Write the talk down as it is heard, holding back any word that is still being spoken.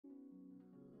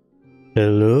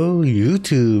Hello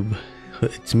YouTube,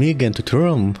 it's me again,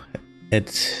 Tutorum.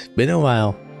 It's been a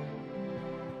while.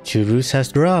 Chevreuse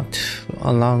has dropped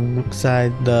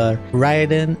alongside the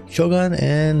Raiden, Shogun,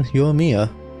 and Yoimiya.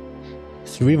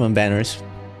 It's rerun banners.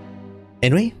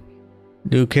 Anyway,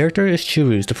 new character is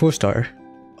Chevreuse, the 4-star.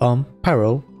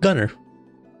 Pyro Gunner.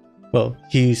 Well,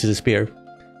 he uses a spear,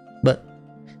 but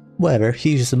whatever,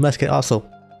 he uses a musket also.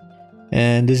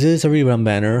 And this is a rerun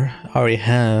banner. I already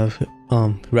have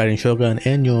Raiden, Shogun,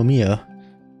 and Yoimiya,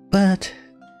 but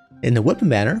in the weapon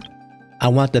banner, I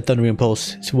want the Thundering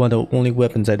Pulse. It's one of the only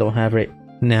weapons I don't have right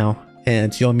now, and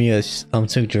it's Yoimiya's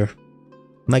signature.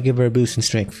 Might give her a boost in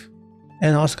strength,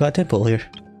 and I also got a temple here.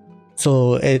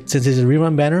 So since it's a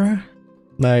rerun banner,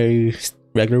 my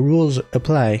regular rules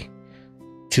apply.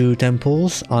 2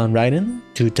 temples on Raiden,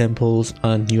 2 temples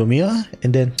on Yoimiya,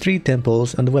 and then 3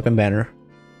 temples on the weapon banner.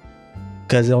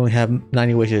 Because I only have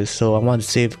 90 wishes, so I want to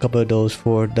save a couple of those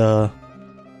for the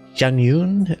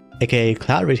Xianyun, aka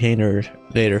Cloud Retainer,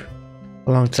 later,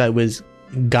 alongside with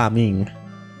GaMing,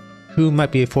 who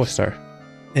might be a 4-star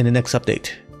in the next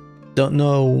update. Don't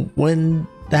know when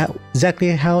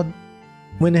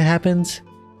when it happens.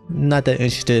 Not that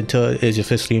interested until it is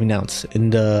officially announced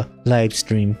in the live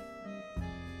stream,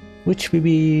 which will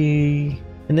be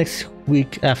the next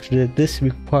week after this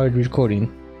part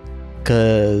recording.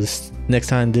 Because next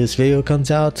time this video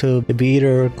comes out, it'll be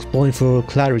either exploring for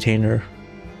Cloud Retainer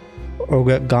or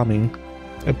GaMing.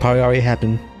 It probably already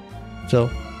happened. So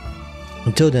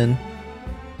until then,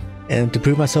 and to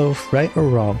prove myself right or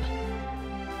wrong.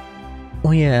 Oh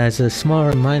yeah, as a small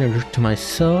reminder to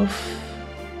myself,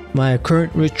 my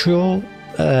current ritual,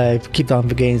 I keep on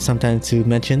forgetting sometimes to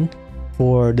mention,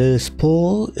 for this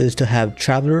pull is to have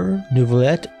Traveler,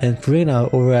 Nouvelette, and Farina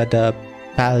over at the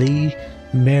Palais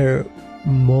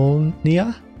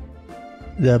Mermonia,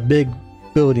 the big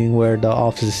building where the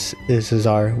offices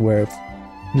are, where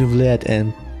Nouvelette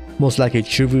and most likely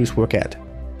Chevreuse work at.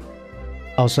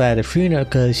 Also added Farina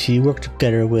because she worked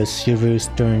together with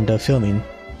Chevreuse during the filming,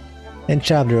 and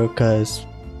Traveler because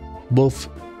both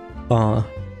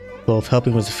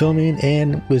helping with the filming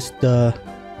and with the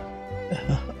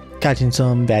catching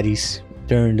some baddies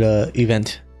during the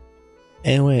event.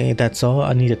 Anyway, that's all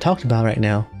I need to talk about right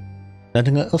now.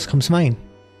 Nothing else comes to mind.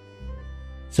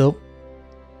 So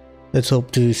let's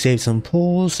hope to save some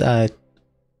pulls. I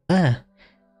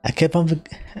kept on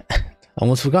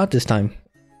almost forgot this time.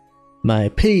 My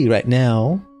pity right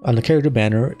now on the character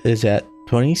banner is at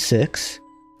 26,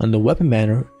 on the weapon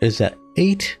banner is at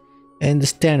 8, and the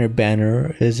standard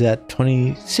banner is at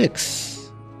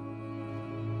 26.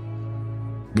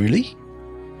 Really?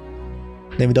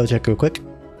 Let me double check real quick.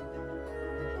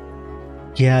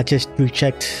 Yeah, I just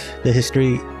rechecked the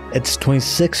history. It's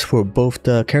 26 for both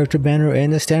the character banner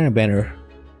and the standard banner.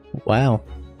 Wow.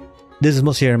 This is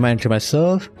mostly a reminder to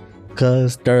myself,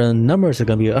 because the numbers are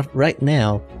going to be up right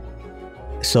now.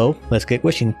 So, let's get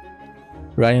wishing.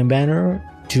 Raiden banner,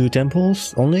 2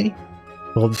 temples only.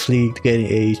 Obviously getting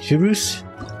a Chevreuse.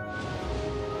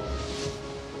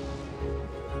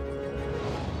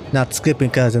 Not skipping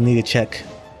because I need to check.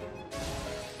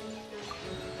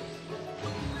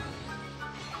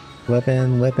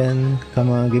 Weapon, come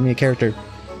on, give me a character.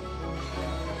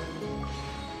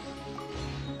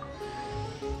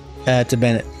 It's a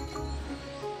Bennett.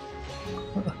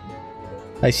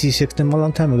 I C6'd him a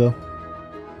long time ago.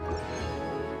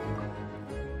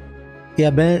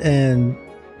 Yeah, Bennett and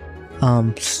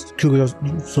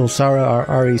so Sara are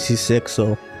already C6,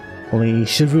 so only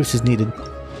Chevreuse is needed.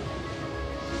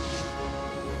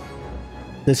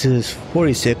 This is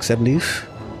 46, I believe.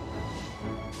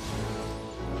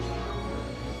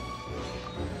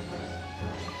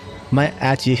 Might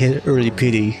actually hit early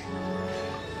PD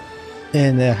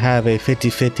and have a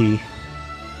 50-50.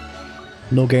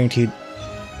 No guaranteed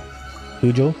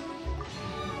Wushou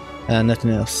and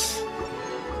nothing else.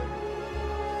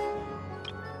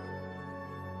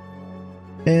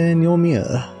 And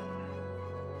Yoimiya,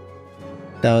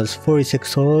 that was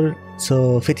 46 total,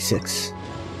 so 56.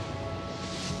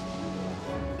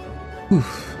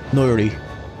 Oof, no early.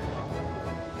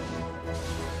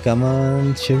 Come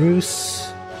on, Chevreuse.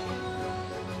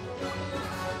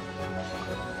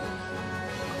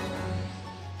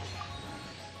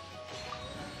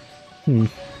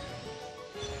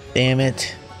 Damn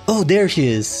it. Oh, there she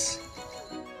is.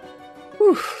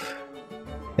 Whew.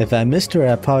 If I missed her,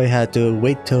 I probably had to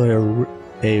wait till a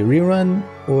rerun,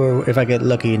 or if I get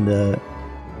lucky in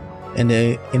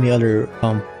any other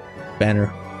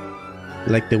banner,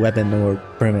 like the weapon or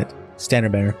permit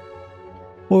standard banner,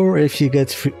 or if she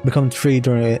becomes free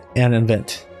during an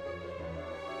event.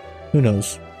 Who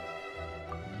knows?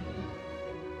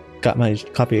 got my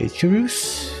copy of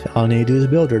Chevreuse. All I need to do is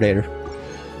build her later.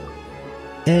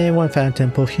 And one Phantom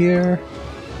Temple here.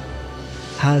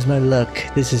 How's my luck?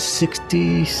 This is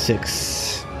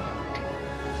 66.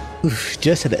 Oof,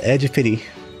 just at the edge of pity.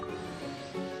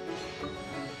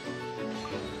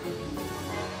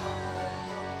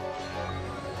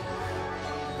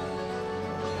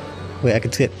 Wait, I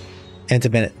can skip. Enter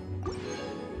Bennett.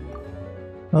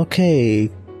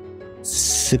 Okay.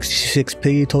 66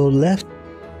 pity total left.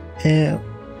 And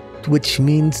which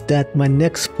means that my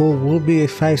next pull will be a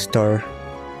 5-star.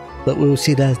 But we will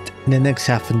see that in the next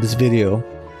half of this video.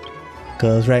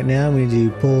 Because right now we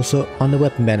need to pull on the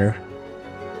weapon banner.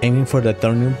 Aiming for the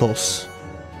Thundering Pulse.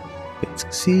 Let's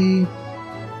see.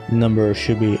 Number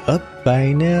should be up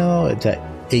by now. It's at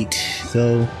 8.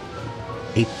 So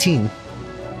 18.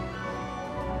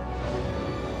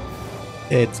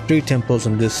 It's 3 temples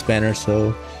on this banner,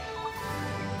 so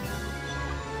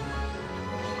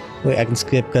wait, I can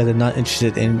skip because I'm not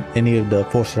interested in any of the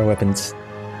 4-star weapons.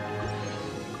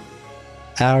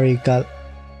 I'm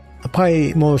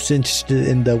probably most interested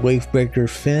in the Wavebreaker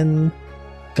Fin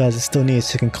because I still need a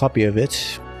second copy of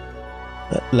it,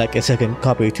 like a second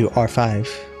copy to R5.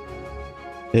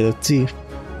 Let's see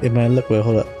if my luck will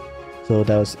hold up. So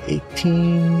that was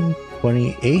 18,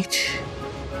 28.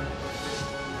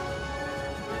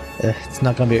 It's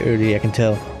not gonna be early, I can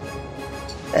tell.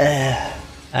 I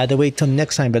had to wait till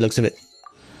next time by the looks of it.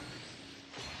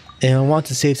 And I want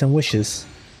to save some wishes.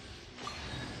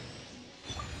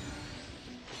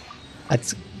 I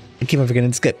keep on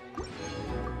forgetting to skip.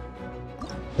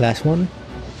 Last one.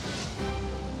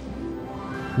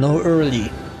 No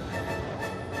early.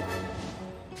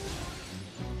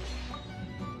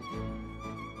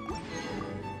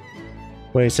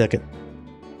 Wait a second.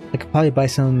 I could probably buy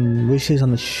some wishes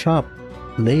on the shop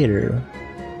later.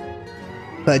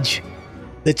 Fudge.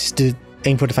 Let's just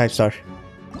aim for the 5-star.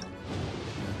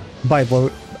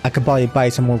 I could probably buy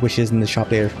some more wishes in the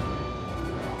shop later.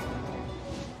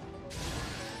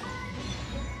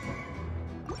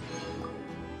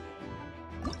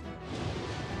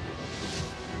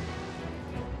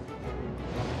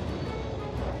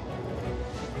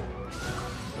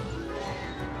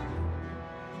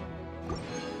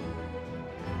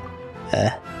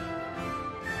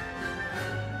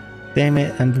 Damn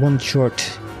it, I'm 1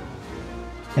 short.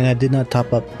 And I did not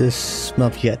top up this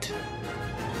month yet.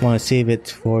 Want to save it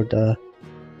for the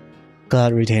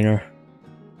God Retainer.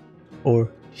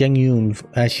 Or Xianyun,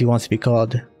 as she wants to be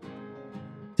called.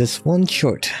 Just 1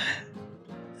 short.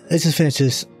 Let's just finish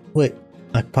this. Wait,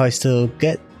 I could probably still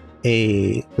get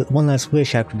one last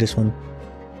wish after this one.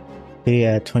 Be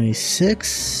at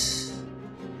 26.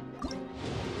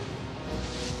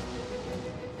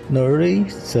 No early,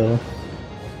 so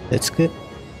let's skip.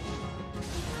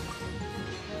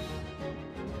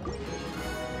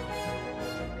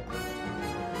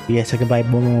 Yes, I can buy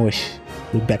one more wish.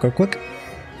 Be back real quick.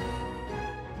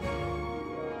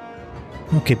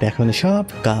 Okay, back on the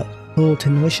shop. Got full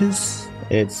 10 wishes.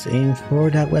 It's aimed for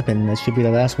that weapon. That should be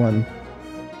the last one,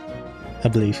 I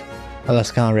believe. I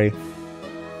lost count already.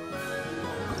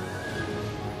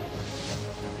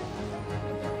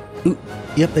 Ooh,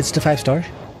 yep, it's the 5-star.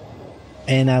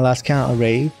 And I lost count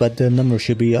already, but the number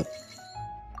should be up.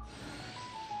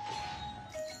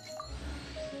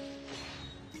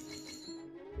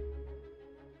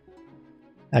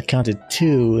 I counted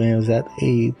 2 and it was at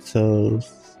 8, so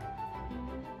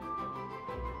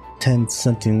 10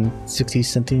 something, 60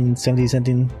 something, 70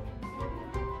 something.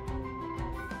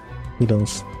 Who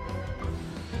knows?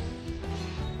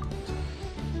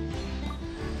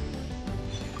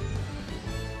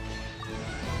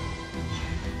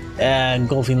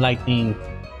 Engulfing lightning.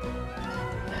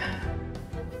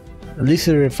 At least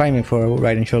a refinement for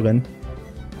riding Shogun.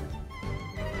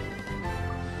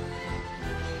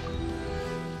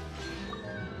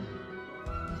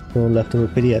 So leftover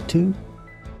pity at 2.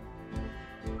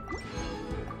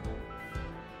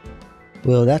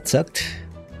 Well, that sucked.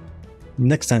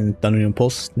 Next time, Thundering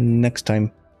Pulse. Next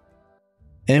time.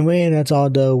 Anyway, that's all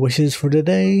the wishes for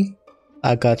today.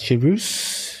 I got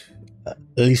Chevreuse. At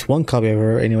least 1 copy of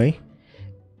her anyway.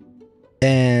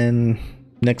 And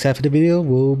next half of the video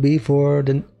will be for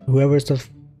whoever's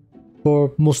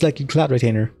for most likely Cloud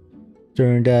Retainer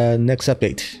during the next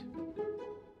update.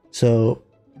 So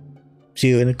see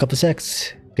you in a couple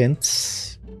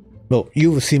seconds. Well,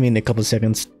 you will see me in a couple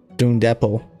seconds during that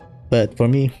poll. But for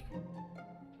me,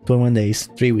 21 days,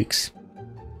 3 weeks.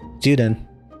 See you then.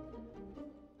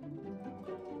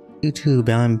 YouTube,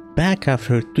 I'm back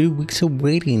after 3 weeks of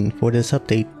waiting for this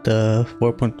update, the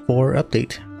 4.4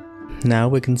 update. now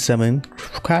we can summon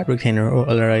Crowd Retainer, or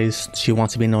otherwise she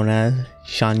wants to be known as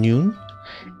Xianyun,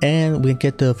 and we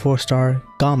get the 4-star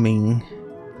GaMing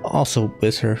also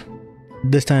with her.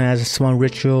 This time as a small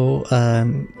ritual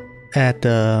at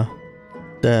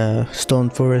the stone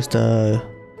forest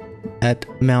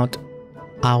at Mount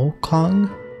Aokong,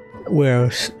 where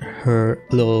her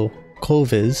little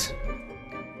cove is.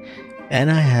 And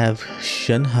I have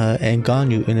Shenhe and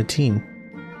Ganyu in a team,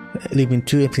 leaving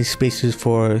 2 empty spaces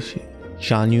for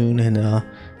Xianyun and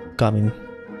GaMing.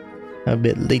 A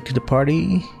bit late to the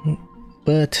party,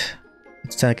 but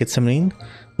it's time to get summoning.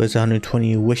 With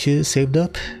 120 wishes saved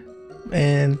up,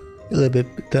 and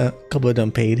a couple of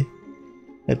them paid.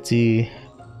 Let's see,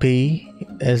 P,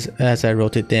 as I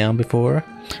wrote it down before,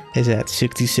 is at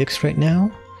 66 right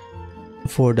now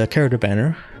for the character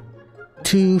banner,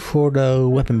 2 for the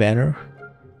weapon banner,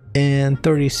 and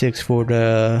 36 for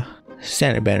the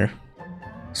standard banner.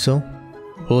 So,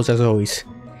 rules as always.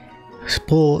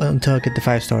 Pull until I get the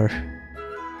 5-star.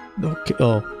 Okay,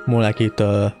 oh, more like it,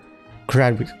 the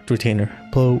Cloud Retainer.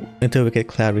 Pull until we get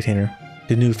Cloud Retainer,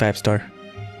 the new 5-star.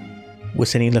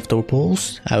 With any leftover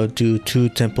pulls, I would do 2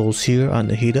 temples here on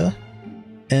the Hida,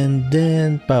 and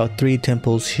then about 3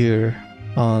 temples here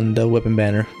on the weapon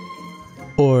banner.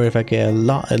 Or if I get a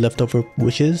lot of leftover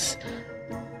wishes,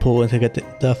 pull until I get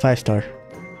the 5-star,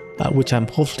 which I'm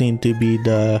hoping to be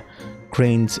the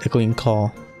Crane's Echoing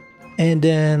Call. And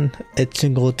then a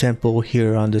single temple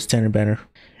here on the standard banner.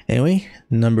 Anyway,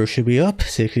 number should be up,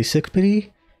 66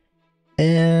 pity,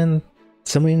 and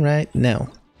summoning right now.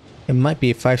 It might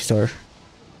be a 5-star.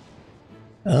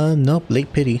 Nope,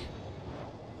 late pity.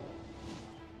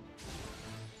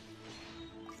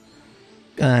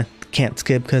 Can't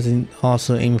skip because I'm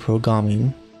also aiming for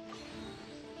GaMing.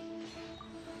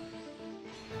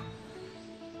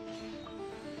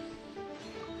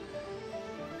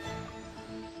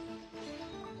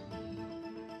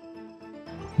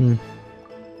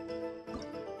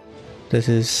 This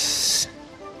is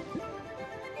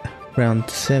round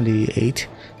 78.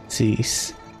 Let's see,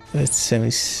 it's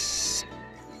 70.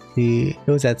 It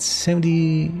was at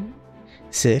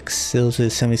 76. It was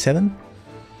at 77,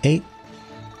 8,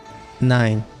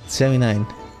 9, 79.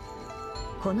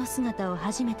 この姿を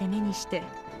初めて目にして、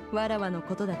わらわの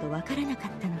ことだとわからなか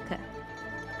ったのか。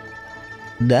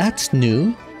That's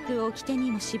new. 掟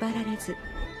にも縛られず。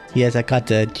Yes, I got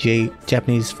the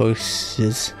Japanese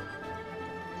voices.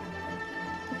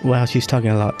 Wow, she's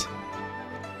talking a lot.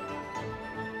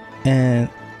 And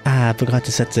I forgot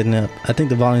to set it up. I think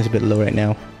the volume's a bit low right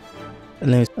now.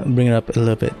 Let me bring it up a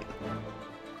little bit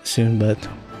soon, but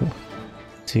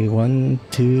let's see, 1,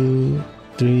 2,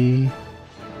 3,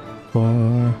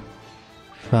 4,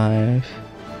 5,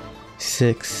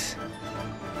 6,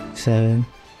 7,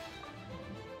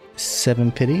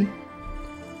 7 pity.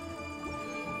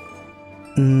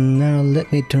 Now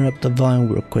let me turn up the volume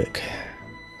real quick.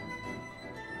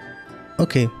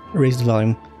 Okay, raise the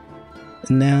volume.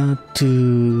 Now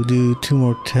to do 2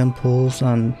 more temples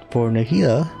for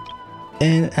Nahida,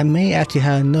 and I may actually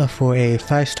have enough for a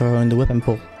 5-star on the weapon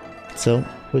pull. So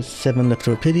with 7 left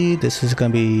for pity, this is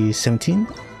gonna be 17.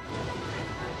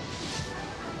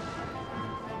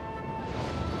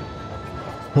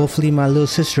 Hopefully my little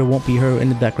sister won't be heard in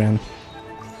the background.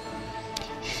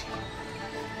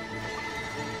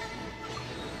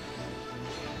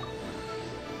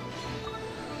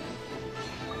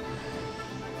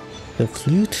 The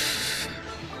flute.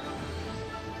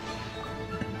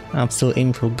 I'm still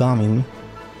aiming for GaMing.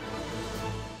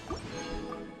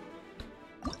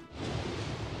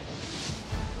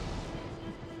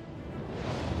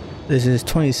 This is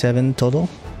 27 total.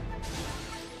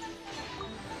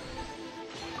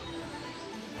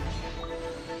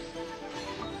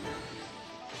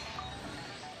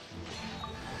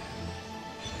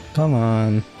 Come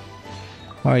on.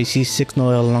 Alright, she's 6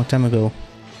 Noel a long time ago.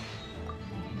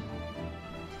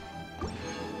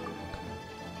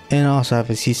 And also I have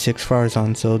a C6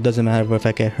 Farzan, so it doesn't matter if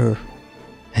I get her.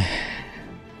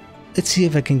 Let's see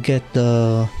if I can get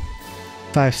the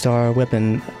 5-star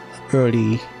weapon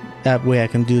early. That way I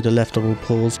can do the leftover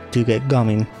pulls to get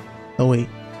GaMing. Oh wait.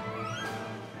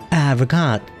 I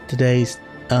forgot. Today's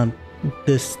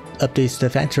this updates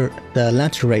the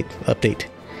Lancer rate update.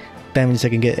 That means I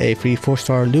can get a free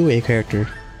 4-star Lue character.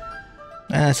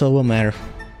 So it won't matter.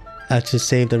 I'll just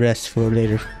save the rest for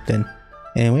later then.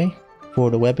 Anyway. For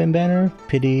the weapon banner,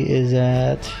 pity is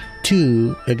at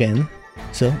 2 again,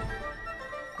 so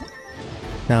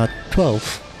now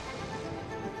 12.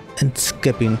 And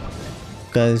skipping,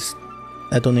 because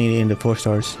I don't need any of the 4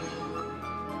 stars.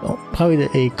 Oh, probably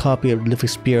a copy of Living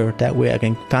Spear, that way I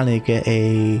can finally get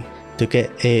a to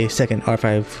get a second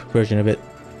R5 version of it.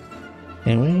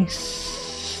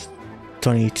 Anyways,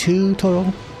 22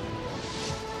 total.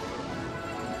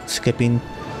 Skipping.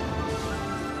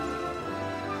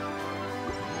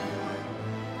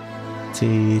 Let's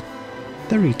see,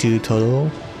 32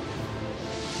 total.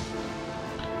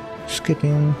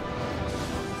 Skipping.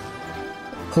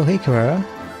 Oh, hey, Carrera.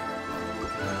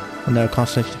 Another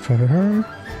concentration for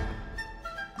her.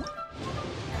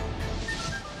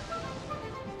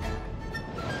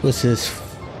 What's this?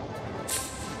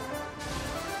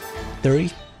 30?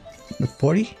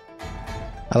 40?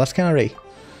 I lost count already.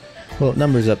 Well,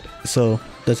 numbers up, so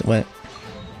doesn't went.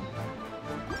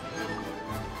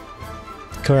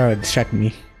 Carrera distracted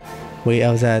me. Wait,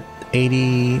 I was at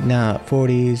 80, now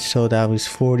 40, so that was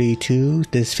 42.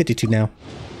 This is 52 now.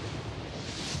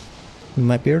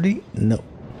 Might be early? No.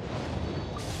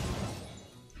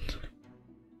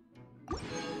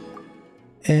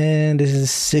 And this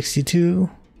is 62.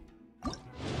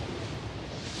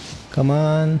 Come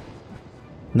on.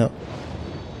 No.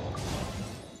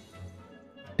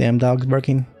 Damn dog's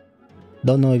barking.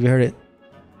 Don't know if you heard it.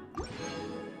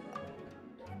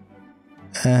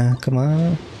 Come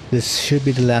on. This should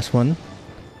be the last one.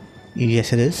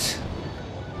 Yes, it is.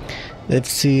 Let's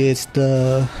see, it's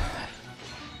the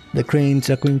crane's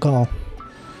echoing call.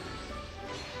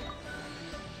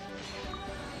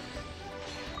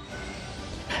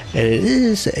 It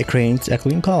is a crane's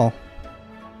echoing call.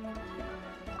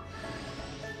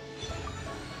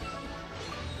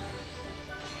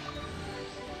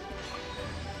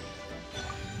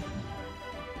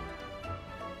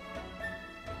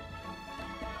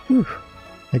 Whew,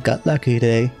 I got lucky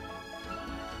today.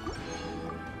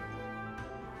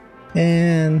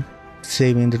 And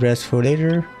saving the rest for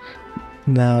later.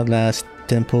 Now last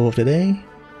tempo of the day.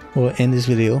 We'll end this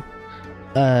video.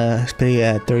 Play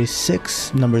at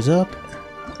 36, numbers up.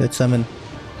 Let's summon.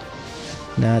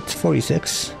 Now it's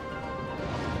 46.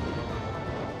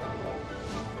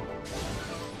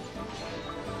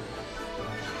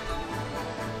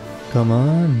 Come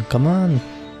on, come on.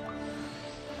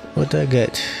 What did I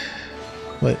get?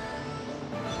 Wait.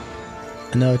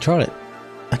 No, Charlotte.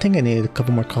 I think I need a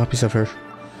couple more copies of her.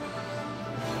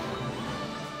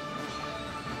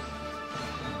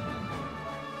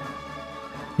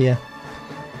 Yeah.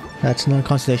 That's not a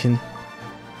constellation.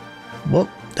 Well,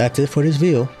 that's it for this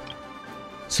video.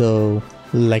 So,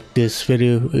 like this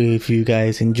video if you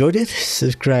guys enjoyed it.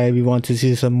 Subscribe if you want to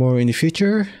see some more in the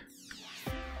future.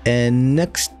 And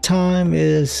next time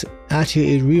is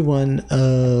actually a rerun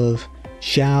of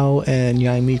Xiao and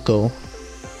Yaimiko.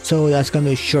 So that's gonna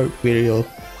be a short video.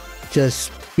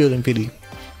 Just building video.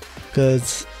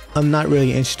 Because I'm not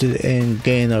really interested in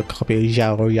getting a copy of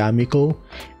Xiao or Yaimiko,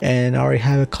 and I already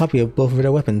have a copy of both of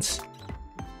their weapons.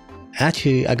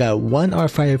 Actually, I got one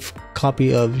R5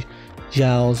 copy of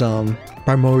Xiao's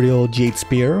Primordial Jade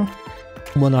Spear,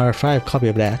 one R5 copy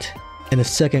of that, and a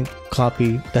second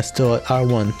copy that's still at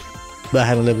R1, but I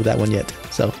haven't lived with that one yet.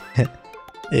 So,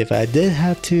 if I did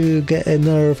have to get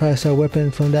another 5-star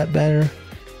weapon from that banner,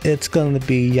 it's gonna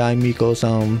be Yaimiko's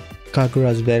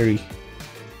Kagura's Berry.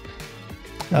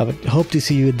 I would hope to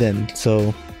see you then,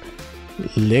 so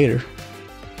later.